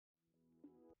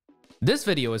This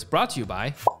video is brought to you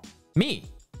by me.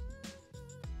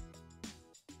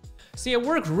 See, I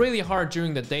work really hard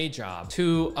during the day job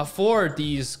to afford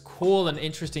these cool and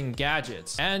interesting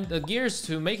gadgets and the gears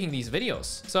to making these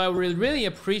videos. So I would really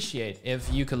appreciate if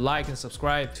you could like and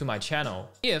subscribe to my channel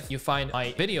if you find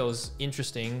my videos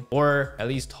interesting or at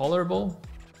least tolerable.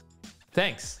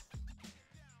 Thanks.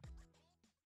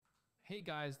 Hey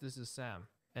guys, this is Sam,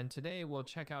 and today we'll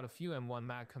check out a few M1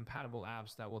 Mac compatible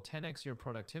apps that will 10x your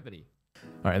productivity.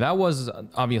 All right, that was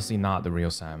obviously not the real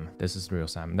Sam. This is real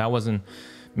Sam. That wasn't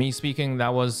me speaking.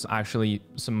 That was actually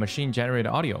some machine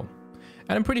generated audio.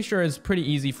 And I'm pretty sure it's pretty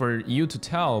easy for you to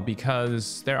tell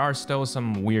because there are still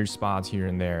some weird spots here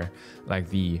and there, like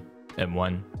the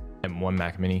M1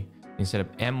 Mac Mini instead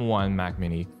of M1 Mac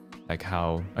Mini, like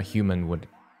how a human would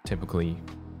typically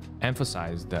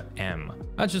emphasize the M.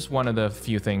 That's just one of the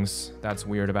few things that's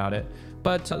weird about it.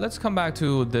 But let's come back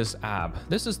to this app.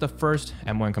 This is the first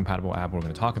M1 compatible app we're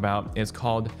going to talk about. It's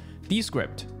called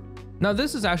Descript. Now,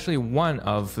 this is actually one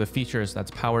of the features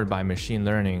that's powered by machine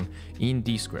learning in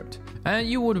Descript. And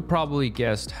you would have probably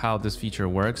guessed how this feature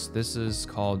works. This is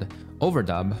called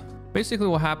Overdub. Basically,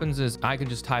 what happens is I can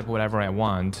just type whatever I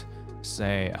want.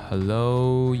 Say,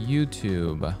 hello,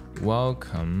 YouTube.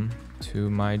 Welcome to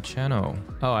my channel.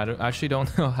 Oh, I actually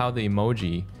don't know how the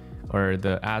emoji or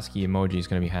the ASCII emoji is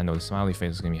going to be handled. The smiley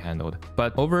face is going to be handled.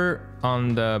 But over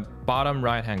on the bottom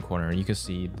right-hand corner, you can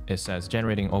see it says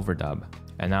generating overdub.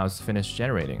 And now it's finished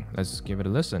generating. Let's give it a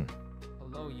listen.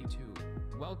 Hello,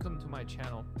 YouTube. Welcome to my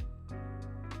channel.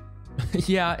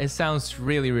 Yeah, it sounds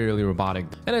really, really robotic.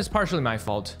 And it's partially my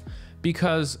fault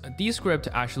because Descript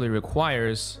actually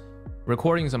requires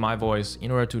recordings of my voice in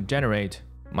order to generate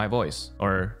my voice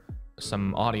or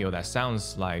some audio that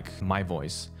sounds like my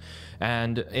voice.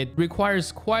 And it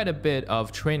requires quite a bit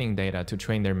of training data to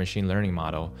train their machine learning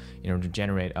model in order to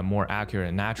generate a more accurate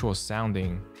and natural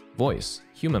sounding voice,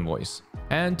 human voice.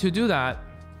 And to do that,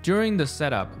 during the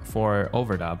setup for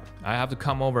Overdub, I have to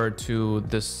come over to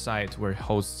this site where it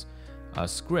hosts a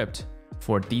script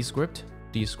for Descript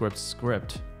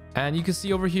script. And you can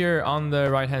see over here on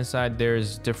the right-hand side,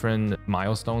 there's different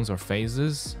milestones or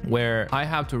phases where I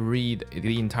have to read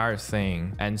the entire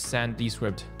thing and send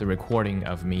Descript the recording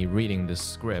of me reading the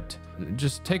script.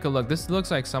 Just take a look. This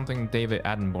looks like something David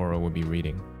Attenborough would be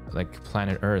reading, like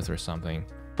Planet Earth or something.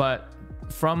 But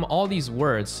from all these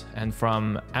words and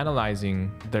from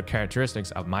analyzing the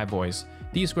characteristics of my voice,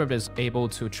 Descript is able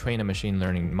to train a machine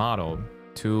learning model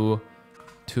to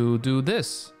do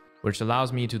this, which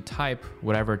allows me to type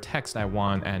whatever text I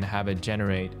want and have it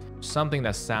generate something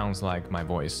that sounds like my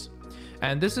voice.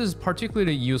 And this is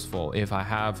particularly useful if I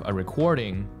have a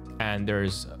recording and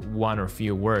there's one or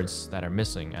few words that are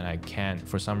missing and I can't,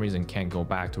 for some reason, can't go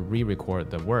back to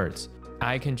re-record the words.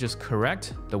 I can just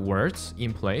correct the words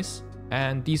in place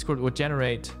and Descript will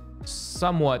generate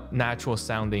somewhat natural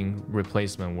sounding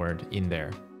replacement word in there.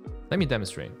 Let me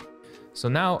demonstrate. So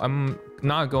now I'm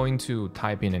not going to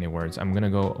type in any words. I'm going to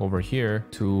go over here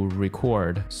to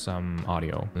record some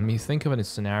audio. Let me think of a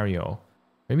scenario,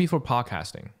 maybe for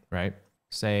podcasting, right?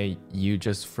 Say you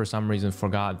just for some reason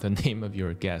forgot the name of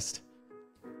your guest.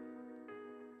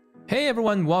 Hey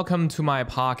everyone, welcome to my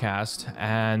podcast.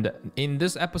 And in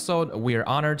this episode, we are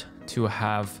honored to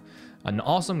have an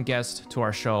awesome guest to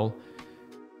our show,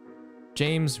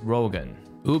 James Rogan.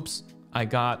 Oops. I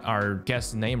got our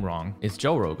guest's name wrong. It's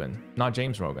Joe Rogan, not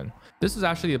James Rogan. This is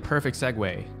actually a perfect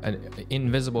segue, an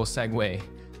invisible segue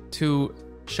to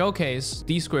showcase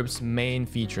Descript's main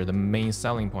feature, the main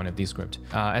selling point of Descript.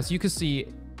 As you can see,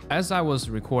 as I was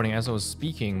recording, as I was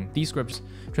speaking, Descript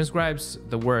transcribes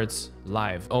the words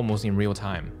live, almost in real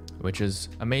time, which is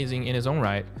amazing in its own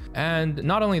right. And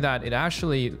not only that, it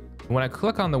actually, when I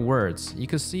click on the words, you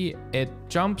can see it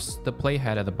jumps the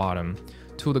playhead at the bottom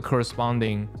to the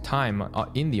corresponding time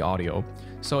in the audio.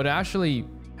 So it actually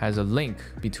has a link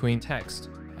between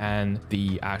text and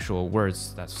the actual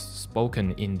words that's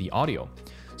spoken in the audio.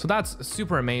 So that's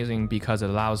super amazing because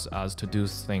it allows us to do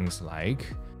things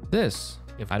like this.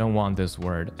 If I don't want this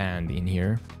word "and" in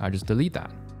here, I just delete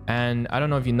that. And I don't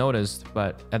know if you noticed,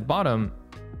 but at the bottom,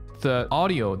 the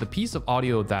audio, the piece of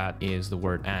audio that is the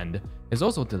word "and" is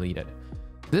also deleted.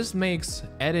 This makes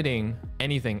editing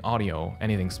anything audio,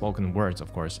 anything spoken words,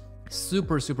 of course,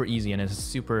 super, super easy. And it's a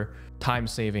super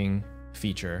time-saving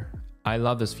feature. I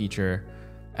love this feature.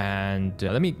 And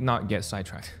let me not get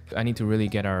sidetracked. I need to really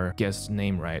get our guest's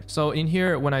name right. So in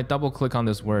here, when I double click on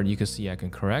this word, you can see I can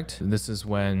correct. This is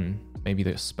when maybe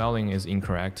the spelling is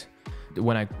incorrect.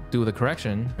 When I do the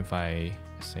correction, if I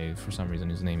say for some reason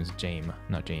his name is James,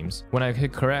 not James. When I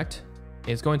hit correct,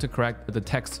 it's going to correct the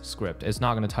text script. It's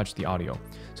not going to touch the audio.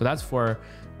 So that's for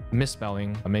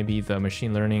misspelling, maybe the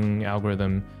machine learning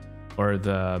algorithm or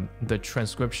the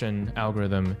transcription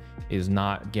algorithm is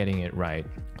not getting it right.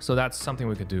 So that's something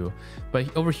we could do.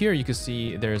 But over here, you can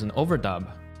see there's an overdub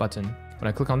button. When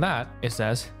I click on that, it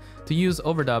says to use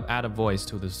overdub, add a voice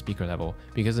to the speaker level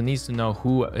because it needs to know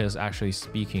who is actually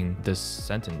speaking this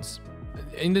sentence.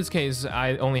 In this case,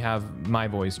 I only have my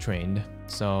voice trained.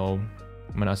 So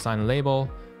I'm gonna assign a label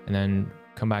and then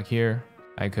come back here.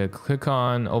 I could click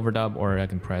on overdub or I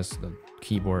can press the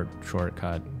keyboard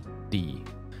shortcut D.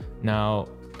 Now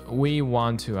we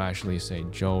want to actually say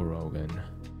Joe Rogan.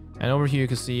 And over here you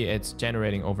can see it's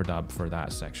generating overdub for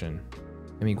that section.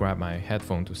 Let me grab my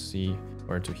headphone to see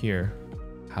or to hear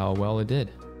how well it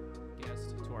did.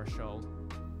 Guest to our show,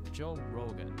 Joe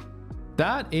Rogan.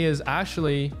 That is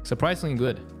actually surprisingly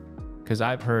good because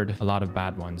I've heard a lot of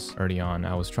bad ones early on.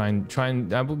 I was playing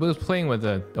with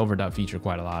the overdub feature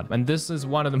quite a lot. And this is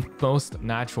one of the most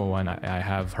natural one I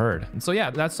have heard. And so yeah,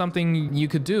 that's something you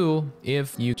could do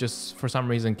if you just for some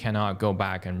reason cannot go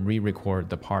back and re-record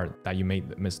the part that you made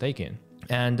the mistake in.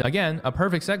 And again, a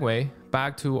perfect segue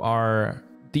back to our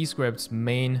Descript's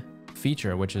main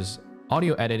feature, which is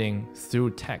audio editing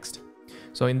through text.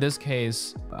 So in this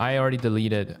case, I already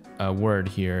deleted a word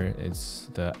here. It's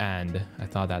the and. I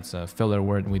thought that's a filler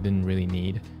word we didn't really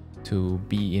need to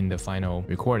be in the final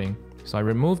recording. So I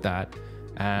removed that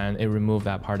and it removed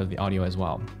that part of the audio as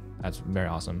well. That's very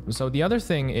awesome. So the other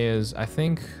thing is, I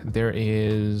think there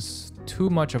is too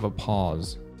much of a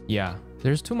pause. Yeah,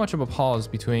 there's too much of a pause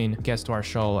between guest to our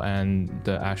show and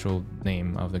the actual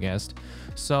name of the guest.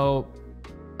 So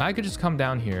I could just come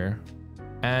down here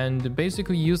and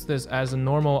basically use this as a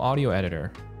normal audio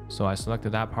editor. So I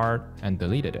selected that part and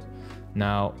deleted it.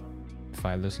 Now, if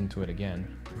I listen to it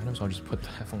again, might as well just put the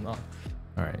headphone on.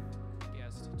 All right.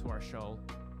 Guest to our show,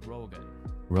 Rogan.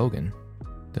 Rogan.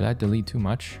 Did I delete too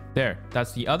much? There,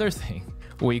 that's the other thing.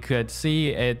 We could see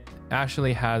it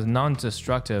actually has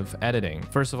non-destructive editing.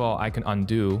 First of all, I can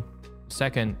undo.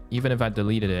 Second, even if I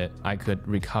deleted it, I could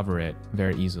recover it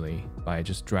very easily by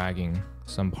just dragging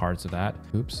some parts of that.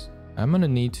 Oops. I'm gonna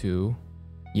need to,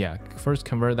 first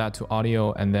convert that to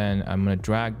audio, and then I'm gonna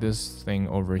drag this thing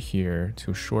over here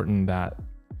to shorten that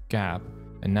gap.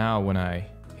 And now when I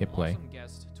hit play, awesome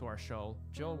guest to our show,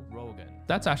 Joe Rogan.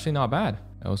 That's actually not bad.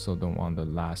 I also don't want the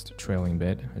last trailing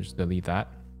bit. I just delete that.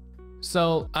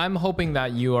 So I'm hoping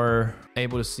that you are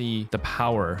able to see the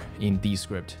power in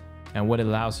Descript and what it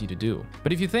allows you to do.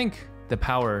 But if you think the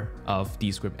power of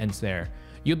Descript ends there,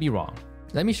 you'll be wrong.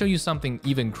 Let me show you something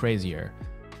even crazier.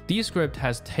 Descript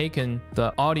has taken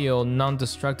the audio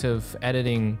non-destructive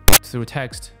editing through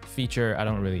text feature. I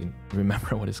don't really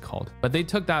remember what it's called, but they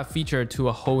took that feature to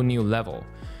a whole new level.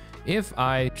 If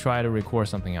I try to record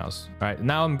something else, right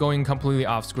now I'm going completely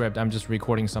off script. I'm just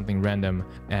recording something random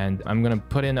and I'm going to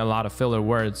put in a lot of filler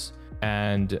words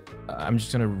and I'm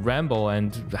just going to ramble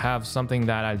and have something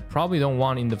that I probably don't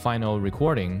want in the final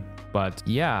recording. But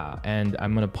yeah, and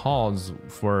I'm going to pause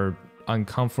for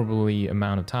uncomfortably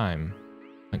amount of time.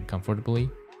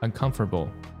 Uncomfortable.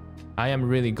 I am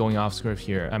really going off script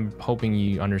here. I'm hoping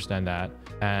you understand that,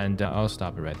 and I'll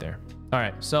stop it right there. All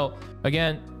right, so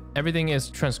again, everything is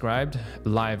transcribed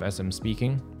live as I'm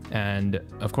speaking, and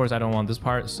of course I don't want this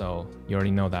part, so you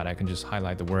already know that. I can just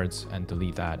highlight the words and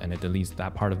delete that, and it deletes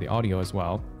that part of the audio as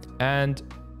well. And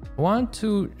I want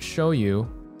to show you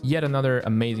yet another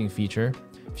amazing feature.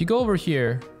 If you go over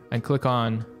here and click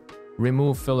on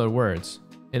remove filler words,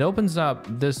 it opens up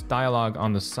this dialog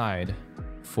on the side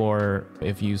for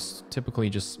if you typically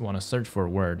just want to search for a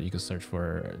word. You can search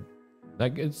for,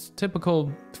 like, it's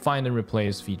typical find and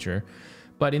replace feature.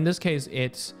 But in this case,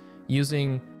 it's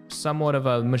using somewhat of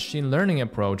a machine learning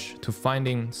approach to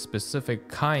finding specific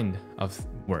kind of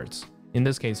words. In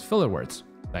this case, filler words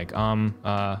like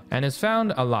and it's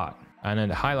found a lot and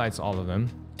it highlights all of them.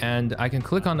 And I can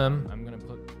click on them. I'm going to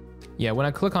put, when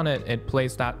I click on it, it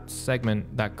plays that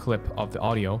segment, that clip of the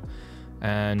audio.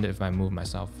 And if I move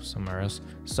myself somewhere else.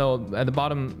 So at the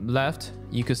bottom left,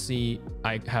 you can see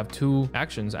I have two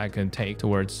actions I can take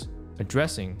towards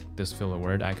addressing this filler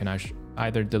word. I can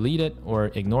either delete it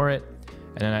or ignore it.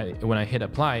 And then when I hit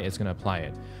apply, it's going to apply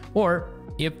it. Or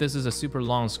if this is a super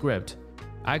long script,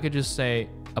 I could just say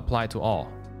apply to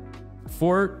all.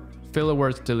 4 filler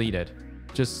words deleted,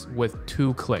 just with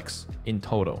 2 clicks in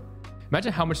total.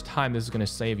 Imagine how much time this is going to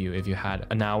save you if you had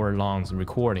an hour-long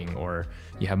recording or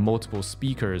you have multiple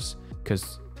speakers,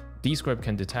 because Descript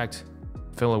can detect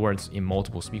filler words in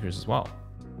multiple speakers as well.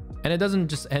 And it doesn't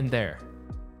just end there.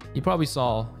 You probably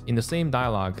saw in the same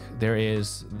dialog, there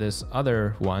is this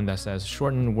other one that says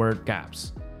shorten word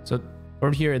gaps. So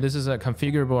over here, this is a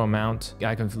configurable amount.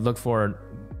 I can look for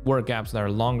word gaps that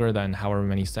are longer than however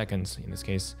many seconds in this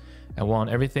case. I want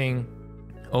everything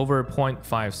over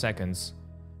 0.5 seconds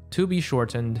to be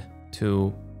shortened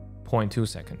to 0.2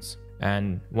 seconds.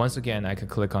 And once again, I could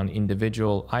click on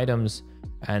individual items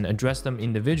and address them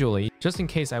individually, just in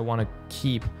case I want to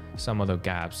keep some of the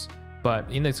gaps. But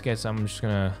in this case, I'm just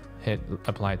gonna hit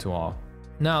apply to all.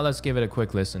 Now let's give it a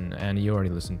quick listen, and you already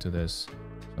listened to this.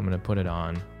 I'm gonna put it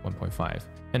on 1.5.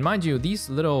 And mind you, these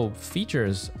little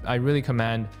features, I really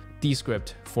commend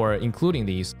Descript for including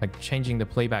these, like changing the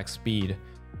playback speed,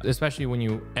 especially when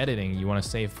you're editing, you want to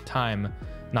save time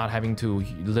not having to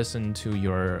listen to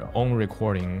your own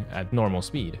recording at normal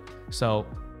speed. So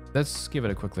let's give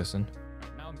it a quick listen.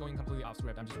 Now I'm going completely off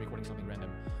script. I'm just recording something random,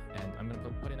 and I'm going to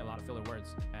put in a lot of filler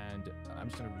words, and I'm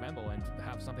just going to ramble and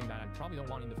have something that I probably don't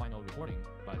want in the final recording.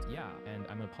 But yeah, and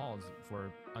I'm going to pause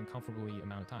for uncomfortably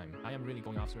amount of time. I am really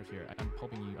going off script here. I'm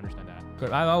hoping you understand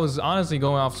that. I was honestly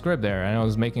going off script there, and I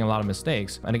was making a lot of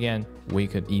mistakes. And again, we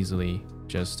could easily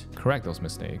just correct those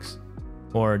mistakes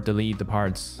or delete the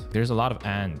parts. There's a lot of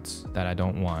ands that I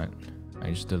don't want. I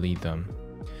just delete them.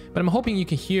 But I'm hoping you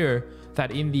can hear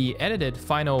that in the edited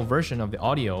final version of the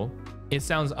audio, it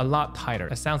sounds a lot tighter.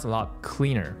 It sounds a lot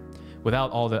cleaner without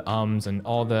all the ums and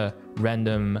all the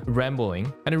random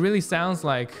rambling. And it really sounds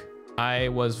like I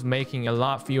was making a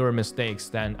lot fewer mistakes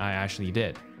than I actually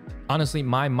did. Honestly,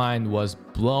 my mind was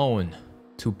blown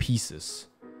to pieces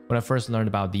when I first learned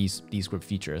about these Descript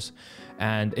features,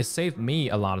 and it saved me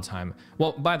a lot of time.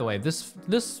 Well, by the way, this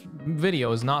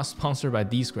video is not sponsored by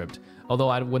Descript, although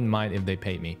I wouldn't mind if they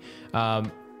paid me.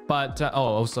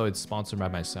 Also it's sponsored by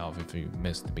myself if you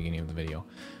missed the beginning of the video.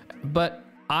 But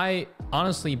I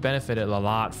honestly benefited a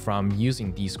lot from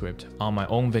using Descript on my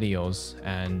own videos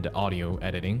and audio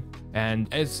editing, and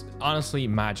it's honestly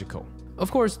magical.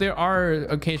 Of course, there are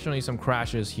occasionally some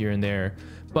crashes here and there,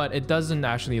 but it doesn't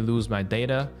actually lose my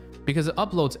data because it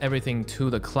uploads everything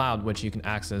to the cloud, which you can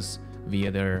access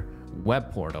via their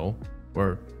web portal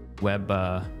or web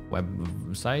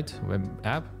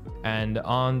app. And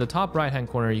on the top right hand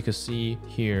corner, you can see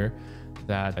here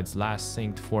that it's last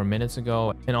synced 4 minutes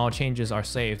ago, and all changes are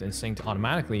saved and synced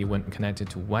automatically when connected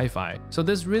to Wi-Fi. So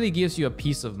this really gives you a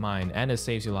peace of mind, and it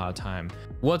saves you a lot of time.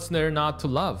 What's there not to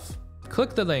love?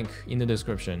 Click the link in the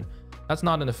description. That's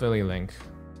not an affiliate link.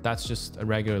 That's just a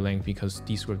regular link because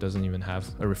Descript doesn't even have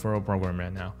a referral program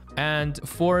right now. And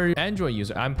for Android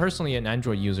user, I'm personally an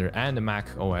Android user and a Mac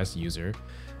OS user.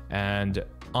 And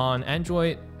on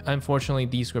Android, unfortunately,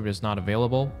 Descript is not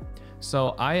available.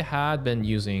 So I had been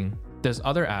using this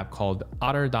other app called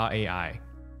Otter.ai,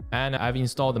 and I've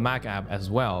installed the Mac app as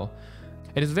well.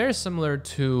 It is very similar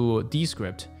to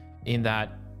Descript in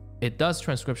that it does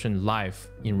transcription live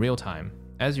in real time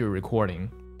as you're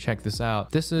recording. Check this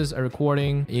out. This is a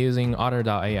recording using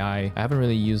Otter.ai. I haven't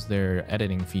really used their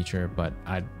editing feature, but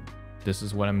this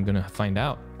is what I'm gonna find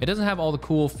out. It doesn't have all the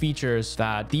cool features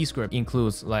that Descript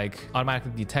includes, like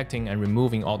automatically detecting and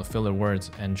removing all the filler words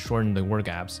and shorten the word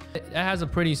gaps. It has a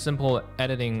pretty simple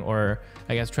editing, or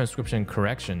I guess transcription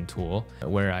correction tool,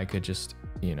 where I could just,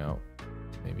 you know,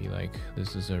 maybe like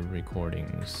this is a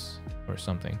recordings or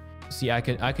something. See, I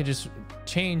could just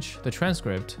change the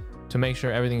transcript to make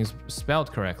sure everything is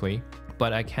spelled correctly,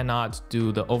 but I cannot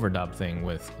do the overdub thing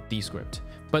with Descript.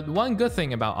 But one good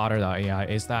thing about Otter.ai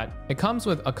is that it comes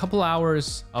with a couple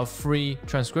hours of free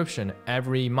transcription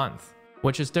every month,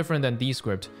 which is different than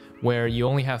Descript, where you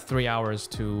only have 3 hours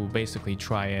to basically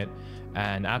try it.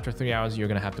 And after 3 hours, you're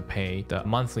gonna have to pay the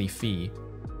monthly fee.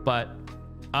 But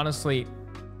honestly,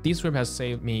 Descript has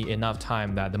saved me enough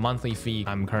time that the monthly fee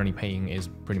I'm currently paying is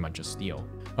pretty much a steal.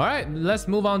 All right, let's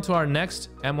move on to our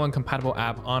next M1 compatible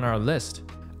app on our list.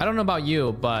 I don't know about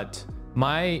you, but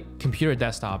my computer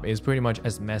desktop is pretty much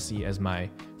as messy as my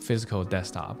physical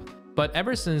desktop. But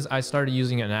ever since I started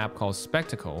using an app called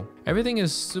Spectacle, everything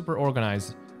is super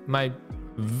organized. My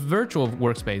virtual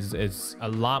workspace is a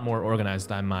lot more organized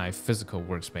than my physical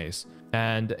workspace.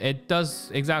 And it does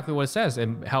exactly what it says. It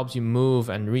helps you move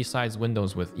and resize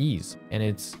windows with ease. And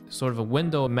it's sort of a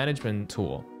window management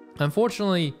tool.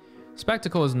 Unfortunately,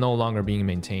 Spectacle is no longer being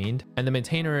maintained, and the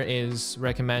maintainer is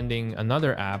recommending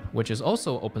another app, which is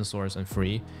also open source and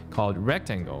free, called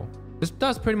Rectangle. This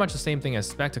does pretty much the same thing as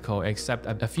Spectacle, except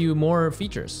a few more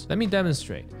features. Let me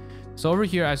demonstrate. So over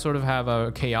here, I sort of have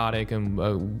a chaotic and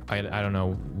I don't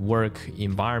know, work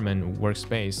environment,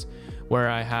 workspace, where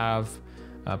I have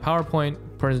a PowerPoint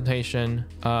presentation,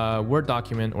 a Word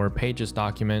document or Pages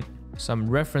document, some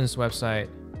reference website,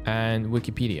 and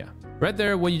Wikipedia. Right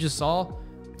there, what you just saw,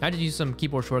 I just used some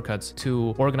keyboard shortcuts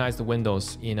to organize the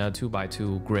windows in a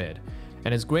 2x2 grid.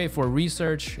 And it's great for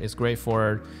research, it's great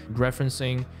for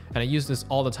referencing, and I use this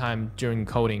all the time during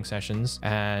coding sessions.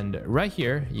 And right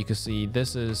here, you can see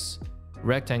this is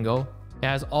rectangle. It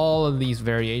has all of these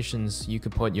variations you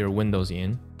could put your windows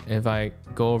in. If I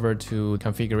go over to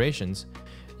configurations,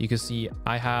 you can see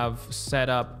I have set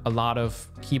up a lot of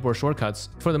keyboard shortcuts.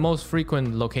 For the most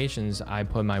frequent locations, I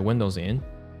put my windows in.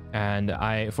 And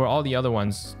for all the other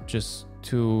ones, just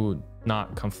to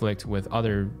not conflict with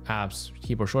other apps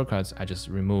keyboard shortcuts, I just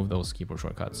remove those keyboard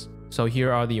shortcuts. So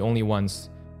here are the only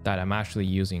ones that I'm actually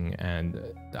using, and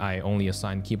I only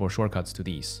assign keyboard shortcuts to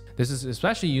these. This is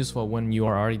especially useful when you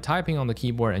are already typing on the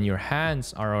keyboard and your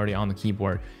hands are already on the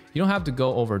keyboard. You don't have to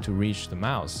go over to reach the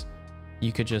mouse.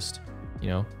 You could just,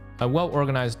 a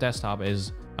well-organized desktop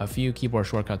is a few keyboard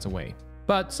shortcuts away.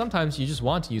 But sometimes you just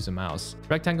want to use a mouse.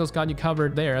 Rectangle's got you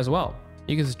covered there as well.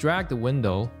 You can just drag the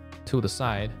window to the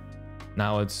side.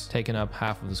 Now it's taken up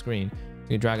half of the screen. You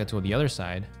can drag it to the other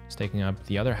side. It's taking up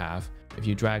the other half. If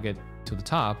you drag it to the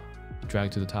top,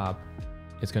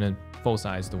 it's gonna full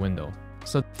size the window.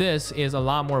 So this is a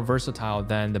lot more versatile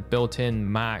than the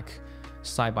built-in Mac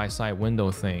side-by-side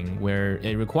window thing, where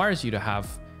it requires you to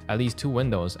have at least 2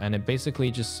 windows, and it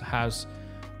basically just has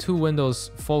 2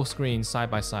 windows full screen side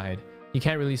by side. You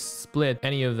can't really split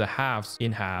any of the halves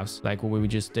in halves like what we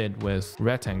just did with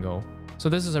rectangle. So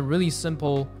this is a really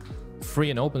simple, free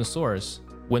and open source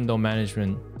window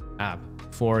management app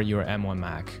for your M1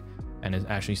 Mac. And it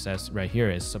actually says right here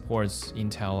it supports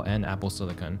Intel and Apple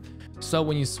Silicon. So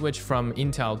when you switch from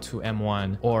Intel to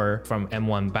M1 or from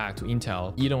M1 back to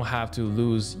Intel, you don't have to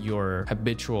lose your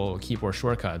habitual keyboard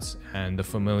shortcuts and the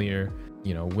familiar,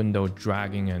 window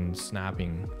dragging and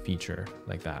snapping feature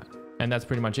like that. And that's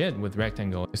pretty much it with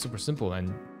rectangle. It's super simple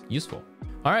and useful.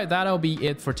 All right, that'll be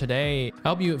it for today. I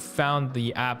hope you found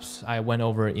the apps I went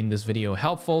over in this video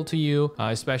helpful to you,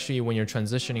 especially when you're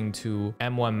transitioning to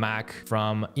M1 Mac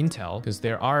from Intel, because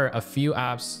there are a few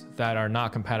apps that are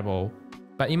not compatible.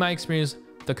 But in my experience,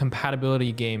 the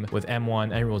compatibility game with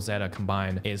M1 and Rosetta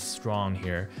combined is strong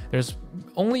here. There's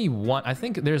only one, I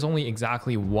think there's only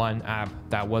exactly one app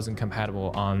that wasn't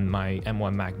compatible on my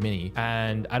M1 Mac Mini.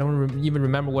 And I don't even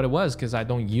remember what it was because I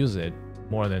don't use it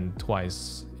more than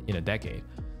twice in a decade.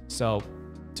 So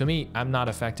to me, I'm not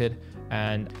affected,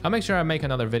 and I'll make sure I make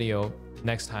another video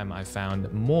next time I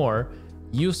found more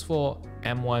useful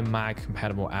M1 Mac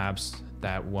compatible apps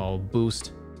that will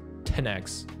boost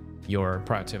 10x your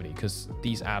productivity, because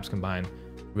these apps combined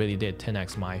really did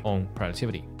 10x my own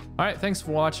productivity. All right, thanks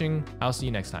for watching. I'll see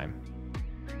you next time.